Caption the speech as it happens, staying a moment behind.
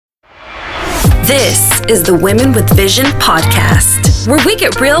This is the Women with Vision podcast, where we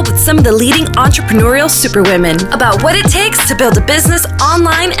get real with some of the leading entrepreneurial superwomen about what it takes to build a business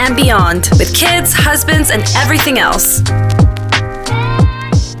online and beyond, with kids, husbands, and everything else.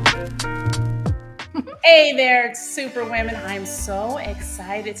 Hey there, superwomen. I'm so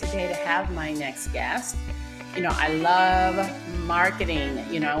excited today to have my next guest. You know, I love marketing.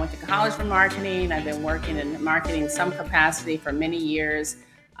 You know, I went to college for marketing. I've been working in marketing in some capacity for many years.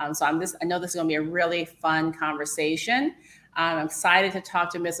 So I know this is going to be a really fun conversation. I'm excited to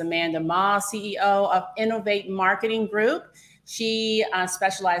talk to Ms. Amanda Ma, CEO of Innovate Marketing Group. She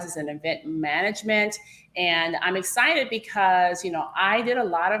specializes in event management. And I'm excited because, you know, I did a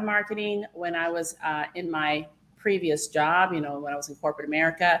lot of marketing when I was in my previous job, you know, when I was in corporate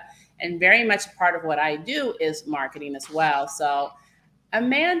America. And very much part of what I do is marketing as well. So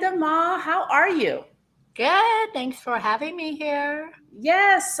Amanda Ma, how are you? Good. Thanks for having me here.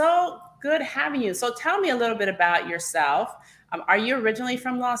 Yes, so good having you. So tell me a little bit about yourself. Are you originally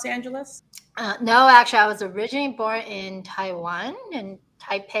from Los Angeles? No, actually, I was originally born in Taiwan, in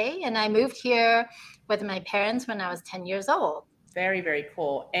Taipei, and I moved here with my parents when I was 10 years old. Very, very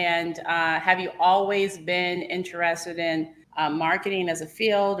cool. And have you always been interested in marketing as a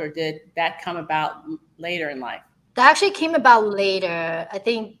field, or did that come about later in life? That actually came about later. I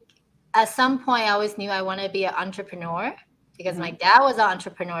think at some point I always knew I wanted to be an entrepreneur because my dad was an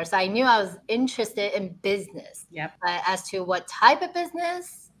entrepreneur. So I knew I was interested in business. Yep. But as to what type of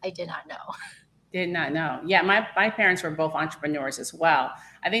business, I did not know. Did not know. Yeah, my parents were both entrepreneurs as well.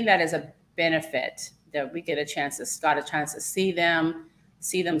 I think that is a benefit that we got a chance to see them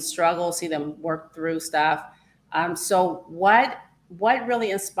struggle, see them work through stuff. So what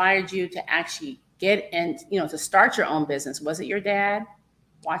really inspired you to actually get in, you know, to start your own business? Was it your dad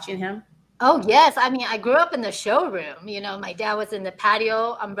watching him? Oh, yes. I mean, I grew up in the showroom. You know, my dad was in the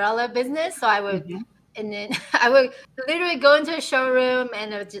patio umbrella business. So I would, and then I would literally go into a showroom,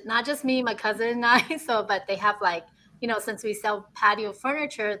 and it was not just me, my cousin and I. So, but they have like, you know, since we sell patio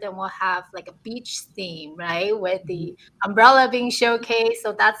furniture, then we'll have like a beach theme, right? With the umbrella being showcased.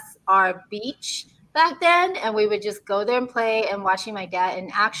 So that's our beach back then. And we would just go there and play, and watching my dad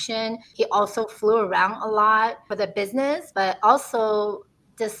in action. He also flew around a lot for the business, but also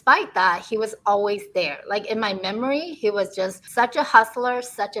despite that, he was always there. Like in my memory, he was just such a hustler,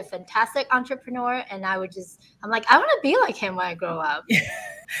 such a fantastic entrepreneur. And I'm like, I want to be like him when I grow up.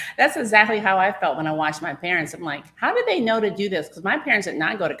 That's exactly how I felt when I watched my parents. I'm like, how did they know to do this? Because my parents did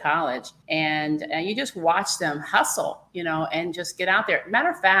not go to college, and you just watch them hustle, you know, and just get out there. Matter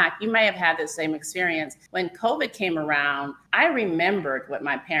of fact, you may have had the same experience when COVID came around. I remembered what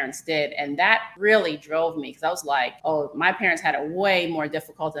my parents did, and that really drove me, because I was like, oh, my parents had it way more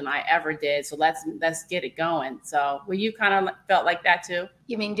difficult than I ever did. So let's get it going. So were you kind of felt like that too?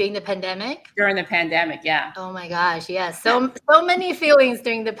 You mean during the pandemic? During the pandemic, yeah. Oh my gosh, yes. So many feelings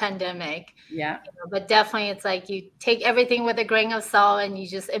during the pandemic. Yeah. You know, but definitely it's like you take everything with a grain of salt, and you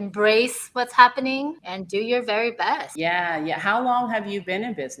just embrace what's happening and do your very best. Yeah. How long have you been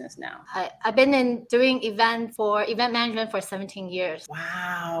in business now? I've been doing event management for 17 years.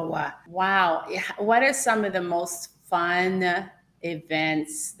 Wow. What are some of the most fun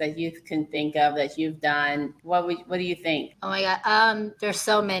events that you can think of that you've done? What do you think? Oh my God. There's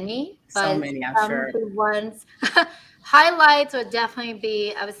so many. So many, I'm sure. The ones highlights would definitely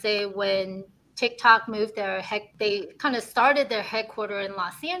be, I would say, when TikTok moved they kind of started their headquarters in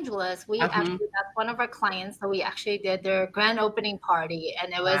Los Angeles. Actually, that's one of our clients. So we actually did their grand opening party,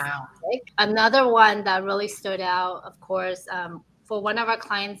 and it was another one that really stood out, of course. For one of our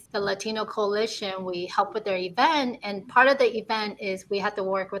clients, the Latino Coalition, we helped with their event. And part of the event is we had to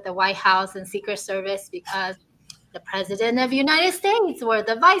work with the White House and Secret Service, because the President of the United States or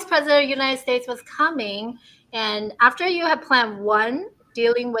the Vice President of the United States was coming. And after you have planned one,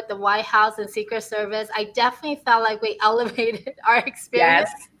 dealing with the White House and Secret Service, I definitely felt like we elevated our experience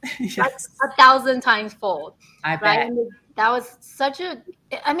like 1,000 times fold. I bet. And that was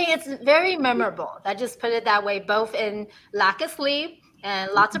it's very memorable. I just put it that way, both in lack of sleep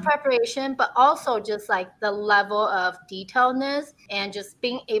and lots of preparation, but also just like the level of detailedness and just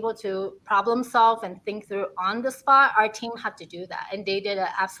being able to problem solve and think through on the spot. Our team had to do that, and they did an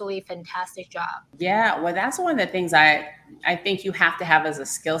absolutely fantastic job. Yeah, well, that's one of the things I think you have to have as a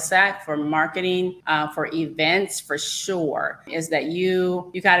skill set for marketing, for events, for sure, is that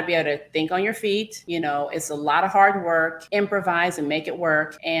you got to be able to think on your feet. You know, it's a lot of hard work, improvise and make it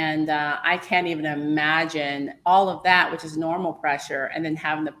work. And I can't even imagine all of that, which is normal pressure, and then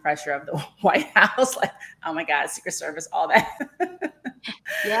having the pressure of the White House, like, oh my God, Secret Service, all that.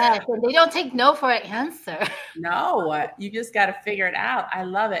 Yes, and they don't take no for an answer. No, you just got to figure it out. I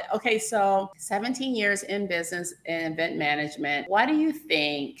love it. Okay, so 17 years in business and event management. What do you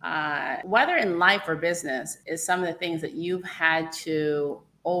think, whether in life or business, is some of the things that you've had to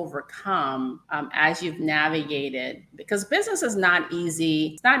overcome as you've navigated? Because business is not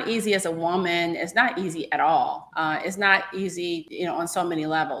easy. It's not easy as a woman. It's not easy at all. It's not easy, on so many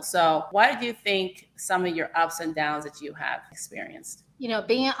levels. So what do you think some of your ups and downs that you have experienced?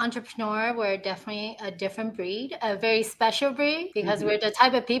 Being an entrepreneur, we're definitely a different breed, a very special breed, because we're the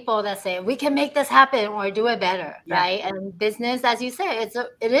type of people that say we can make this happen or do it better, right? And business, as you say,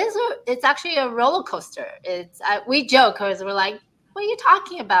 it's actually a roller coaster. We joke because we're like, what are you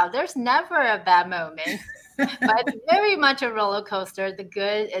talking about? There's never a bad moment. But it's very much a roller coaster. The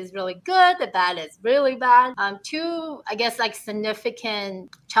good is really good. The bad is really bad. Two, I guess, like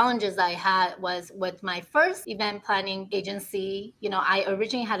significant challenges I had was with my first event planning agency. I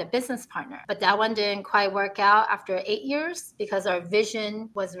originally had a business partner, but that one didn't quite work out after 8 years because our vision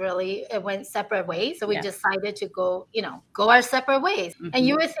it went separate ways. So we decided to go our separate ways. And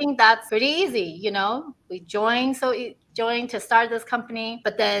you would think that's pretty easy. We joined to start this company,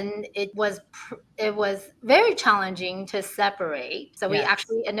 but then it was very challenging to separate. So we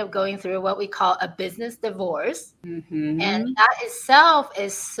actually ended up going through what we call a business divorce. And that itself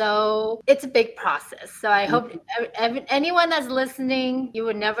it's a big process. So I hope anyone that's listening, you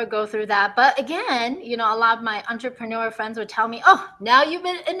would never go through that. But again, a lot of my entrepreneur friends would tell me, oh, now you've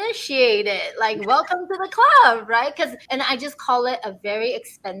been initiated, like welcome to the club, right? And I just call it a very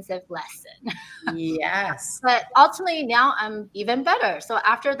expensive lesson. Yes. But ultimately now I'm even better. So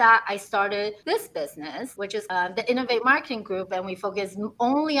after that, I started this business, which is the Innovate Marketing Group, and we focus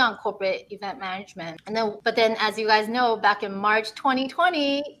only on corporate event management. But then, as you guys know, back in March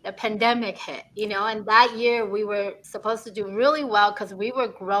 2020, the pandemic hit, and that year we were supposed to do really well because we were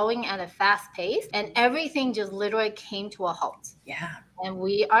growing at a fast pace, and everything just literally came to a halt. Yeah. And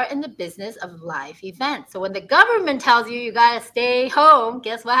we are in the business of live events. So when the government tells you got to stay home,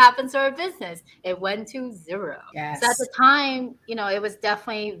 guess what happens to our business? It went to zero. Yes. So at the time, it was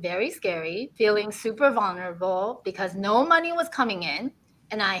definitely very scary, feeling super vulnerable because no money was coming in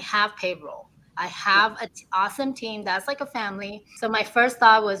and I have payroll. I have an awesome team that's like a family. So my first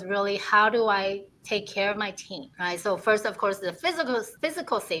thought was really, how do I take care of my team, right? So first, of course, the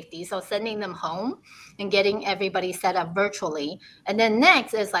physical safety. So sending them home and getting everybody set up virtually. And then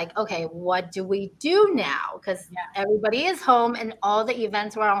next is like, okay, what do we do now? Because everybody is home and all the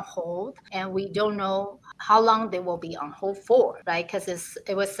events were on hold and we don't know how long they will be on hold for, right? Because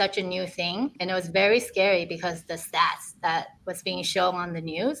it was such a new thing and it was very scary because the stats that was being shown on the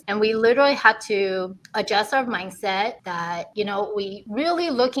news. And we literally had to adjust our mindset that, we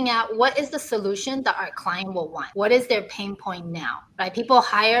really looking at what is the solution that our client will want. What is their pain point now, right? People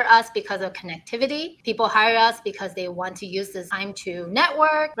hire us because of connectivity. People hire us because they want to use this time to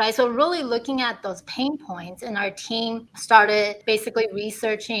network, right? So really looking at those pain points, and our team started basically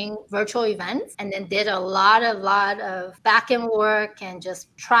researching virtual events and then did a lot of back-end work and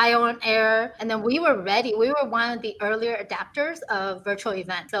just trial and error. And then we were ready. We were one of the earlier adapters of virtual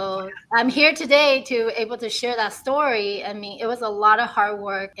events. So I'm here today to able to share that story. I mean, it was a lot of hard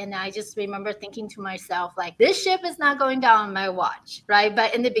work. And I just remember thinking to myself, like, this ship is not going down on my watch, right?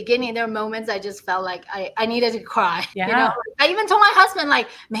 But in the beginning, there were moments I just felt like I needed to cry. Yeah. I even told my husband, like,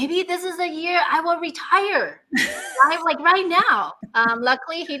 maybe this is a year I will retire, right? Like right now.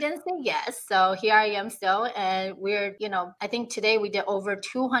 Luckily, he didn't say yes. So here I am still. And we're, I think today we did over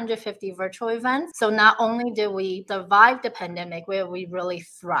 250 virtual events. So not only did we survive the pandemic, where we really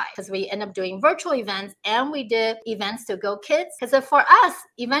thrive because we end up doing virtual events and we did events to Go Kids. Because for us,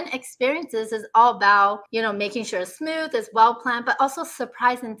 event experiences is all about, making sure it's smooth, it's well planned, but also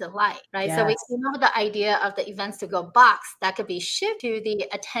surprise and delight, right? Yes. So we came up with the idea of the Events to Go box that could be shipped to the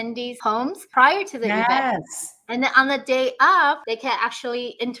attendees' homes prior to the event. And then on the day of, they can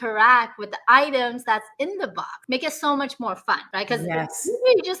actually interact with the items that's in the box. Make it so much more fun, right? Because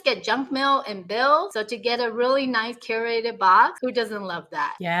you just get junk mail and bills. So to get a really nice curated box, who doesn't love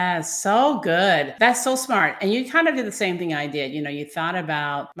that? Yes, so good. That's so smart. And you kind of did the same thing I did. You thought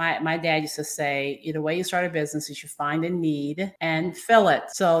about, my dad used to say, the way you start a business is you find a need and fill it.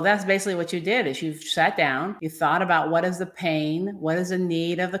 So that's basically what you did, is you sat down, you thought about what is the pain, what is the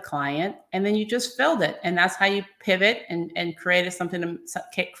need of the client, and then you just filled it. And that's how you pivot and created something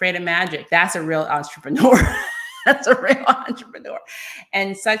to create a magic. That's a real entrepreneur. That's a real entrepreneur,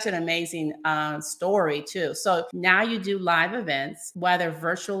 and such an amazing story too. So now you do live events, whether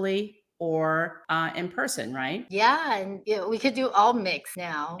virtually or in person, right? Yeah, and we could do all mix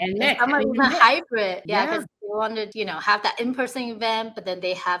now. And mix. Some are even hybrid. Yeah, because wanted, have that in-person event, but then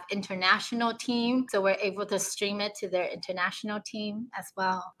they have international team. So we're able to stream it to their international team as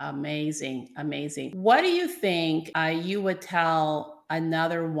well. Amazing. Amazing. What do you think you would tell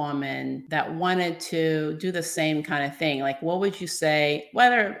another woman that wanted to do the same kind of thing? Like, what would you say,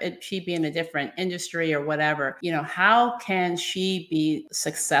 whether she be in a different industry or whatever, how can she be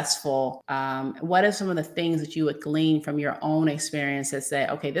successful? What are some of the things that you would glean from your own experience that say,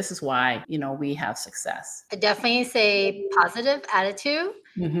 okay, this is why, we have success? I definitely say positive attitude.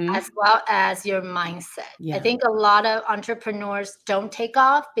 As well as your mindset. Yeah. I think a lot of entrepreneurs don't take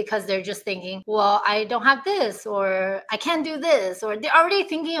off because they're just thinking, well, I don't have this, or I can't do this, or they're already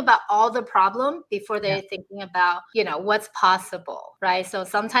thinking about all the problem before they're thinking about, what's possible, right? So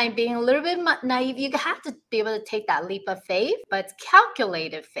sometimes being a little bit naive, you have to be able to take that leap of faith, but it's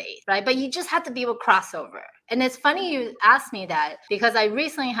calculated faith, right? But you just have to be able to cross over. And it's funny you asked me that because I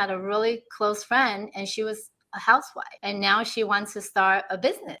recently had a really close friend and she was a housewife, and now she wants to start a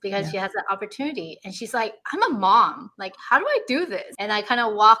business because she has an opportunity, and she's like, I'm a mom, like, how do I do this? And I kind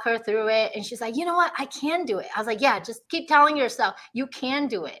of walk her through it, and she's like, you know what, I can do it. I was like, yeah, just keep telling yourself you can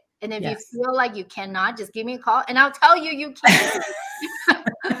do it, and if you feel like you cannot, just give me a call and I'll tell you can.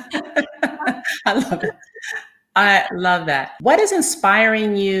 I love it. I love that. What is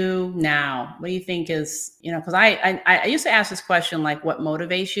inspiring you now? What do you think is, because I used to ask this question, like, what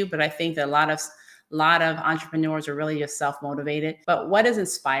motivates you? But I think that a lot of entrepreneurs are really just self-motivated. But what is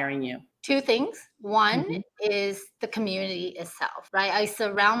inspiring you? Two things. One is the community itself, right? I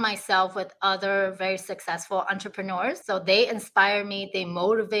surround myself with other very successful entrepreneurs. So they inspire me, they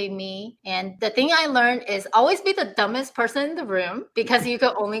motivate me. And the thing I learned is always be the dumbest person in the room because you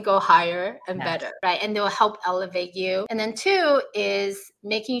can only go higher and better, right? And they'll help elevate you. And then two is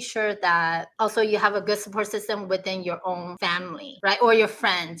making sure that also you have a good support system within your own family, right? Or your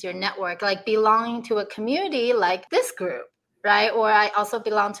friends, your network, like belonging to a community like this group. Right. Or I also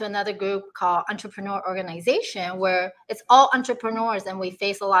belong to another group called Entrepreneur Organization, where it's all entrepreneurs and we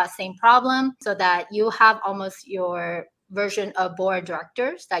face a lot of same problem, so that you have almost your version of board of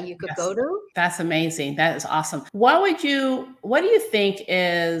directors that you could go to. That's amazing. That is awesome. What do you think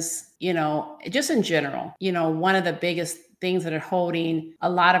is, just in general, one of the biggest things that are holding a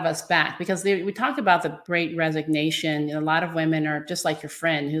lot of us back? Because we talked about the Great Resignation. A lot of women are just like your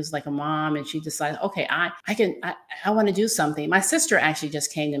friend who's like a mom, and she decides, okay, I want to do something. My sister actually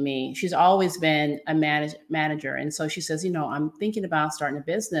just came to me. She's always been a manager. And so she says, I'm thinking about starting a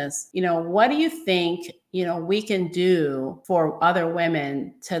business. What do you think, we can do for other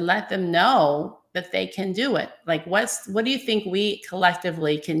women to let them know that they can do it? Like, what do you think we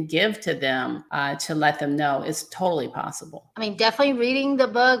collectively can give to them to let them know it's totally possible? I mean, definitely reading the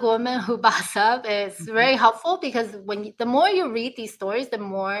book Women Who Boss Up is very helpful, because the more you read these stories, the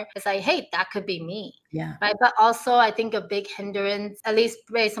more it's like, hey, that could be me. Yeah. Right. But also, I think a big hindrance, at least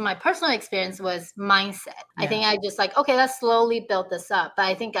based on my personal experience, was mindset. I think I just like, okay, let's slowly build this up. But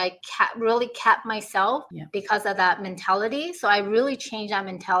I think I really kept myself because of that mentality. So I really changed that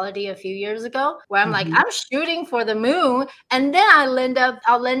mentality a few years ago, where I'm like, I'm shooting for the moon, and then I'll land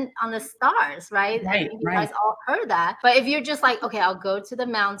on the stars. Right. I think you guys all heard that. But if you're just like, okay, I'll go to the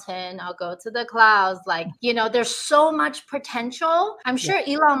mountain, I'll go to the clouds, like, there's so much potential. I'm sure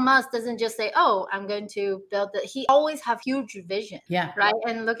Elon Musk doesn't just say, oh, I'm going to build it. He always have huge vision. Right.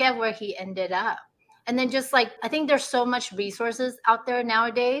 And look at where he ended up. And then just like, I think there's so much resources out there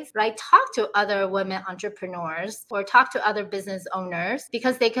nowadays, right? Talk to other women entrepreneurs or talk to other business owners,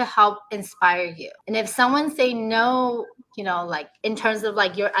 because they could help inspire you. And if someone say no, like in terms of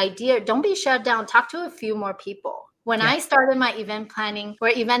like your idea, don't be shut down. Talk to a few more people. When I started my event planning or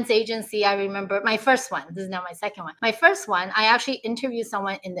events agency, I remember my first one. This is now my second one. My first one, I actually interviewed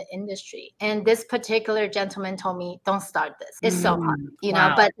someone in the industry. And this particular gentleman told me, don't start this. It's so hard,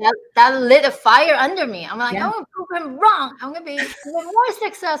 but that lit a fire under me. I'm like, I'm going to prove him wrong. I'm going to be even more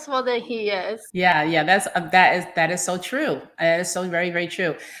successful than he is. Yeah. That is so true. It is so very, very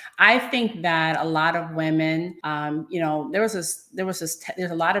true. I think that a lot of women, there's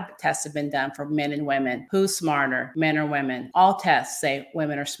a lot of tests have been done for men and women. Who's smarter, men or women? All tests say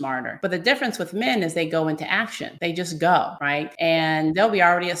women are smarter. But the difference with men is they go into action. They just go, right? And they'll be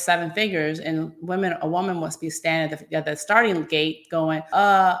already at 7 figures, and a woman must be standing at the starting gate going,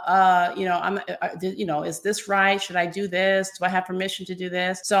 is this right? Should I do this? Do I have permission to do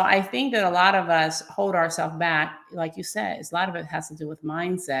this? So I think that a lot of us hold ourselves back. Like you said, a lot of it has to do with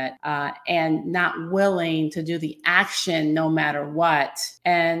mindset and not willing to do the action no matter what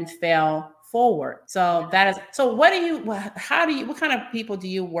and fail forward. So what kind of people do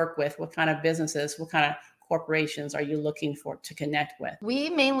you work with? What kind of businesses, what kind of corporations are you looking to connect with? We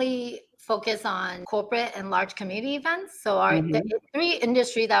mainly focus on corporate and large community events. So the 3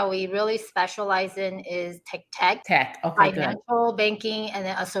 industry that we really specialize in is tech, okay, financial, banking, and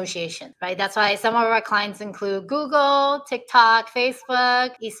then association, right? That's why some of our clients include Google, TikTok,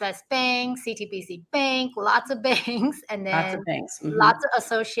 Facebook, East West Bank, CTBC Bank, lots of banks, and then lots of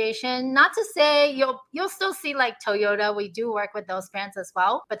association. Not to say you'll still see like Toyota. We do work with those brands as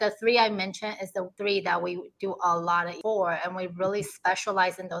well, but the 3 I mentioned is the 3 that we do a lot of for, and we really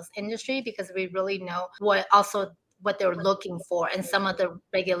specialize in those industries because we really know what they're looking for and some of the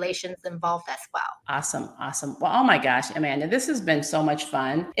regulations involved as well. Awesome. Well, oh my gosh, Amanda, this has been so much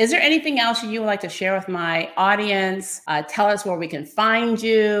fun. Is there anything else you would like to share with my audience? Tell us where we can find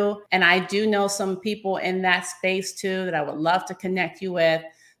you. And I do know some people in that space too that I would love to connect you with.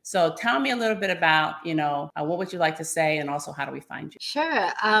 So tell me a little bit about, what would you like to say, and also how do we find you? Sure.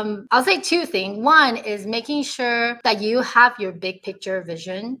 I'll say 2 things. One is making sure that you have your big picture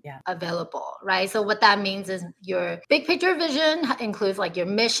vision available, right? So what that means is your big picture vision includes like your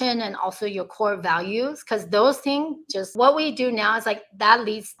mission and also your core values, because those things, just what we do now is like that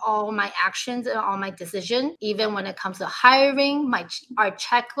leads all my actions and all my decisions. Even when it comes to hiring, our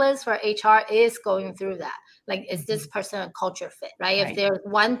checklist for HR is going through that. Like, is this person a culture fit, right? If there's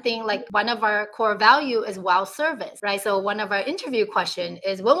one thing, like one of our core value is wow service, right? So one of our interview question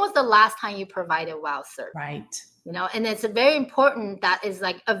is, when was the last time you provided wow service? Right. And it's very important that is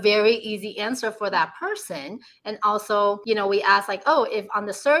like a very easy answer for that person. And also, we ask like, oh, if on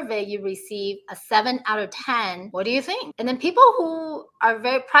the survey you receive a 7 out of 10, what do you think? And then people who are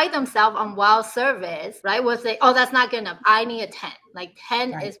very pride themselves on wow service, right, will say, oh, that's not good enough. I need a 10. Like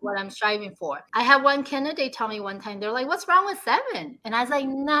 10 is what I'm striving for. I had one candidate tell me one time, they're like, what's wrong with 7? And I was like,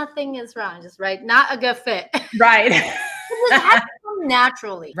 nothing is wrong. Just not a good fit. Right. It has to come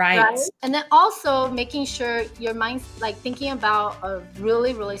naturally. Right. And then also making sure your mind's like thinking about a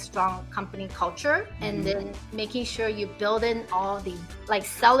really, really strong company culture, and then making sure you build in all the like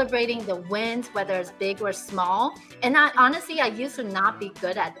celebrating the wins, whether it's big or small. And I used to not be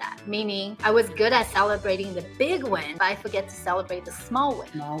good at that. Meaning I was good at celebrating the big win, but I forget to celebrate the small win.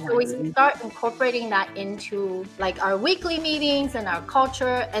 So we start incorporating that into like our weekly meetings and our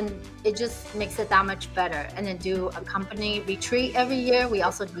culture, and it just makes it that much better. And then do a company retreat every year. We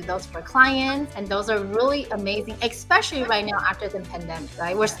also do those for clients, and those are really amazing, especially right now after the pandemic,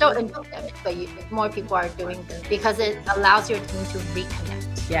 right? We're still in pandemic, but more people are doing this because it allows your team to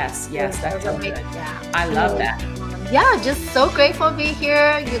reconnect. Yes, that's so good. Yeah. I love that. Just so grateful to be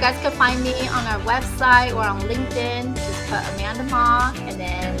here. You guys can find me on our website or on LinkedIn. Just put Amanda Ma, and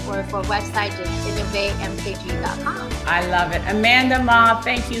then or for website, just innovatemkg.com. I love it. Amanda Ma,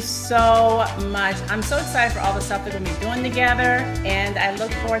 thank you so much. I'm so excited for all the stuff that we're going to be doing together, and I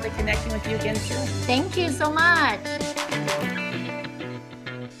look forward to connecting with you again soon. Thank you so much.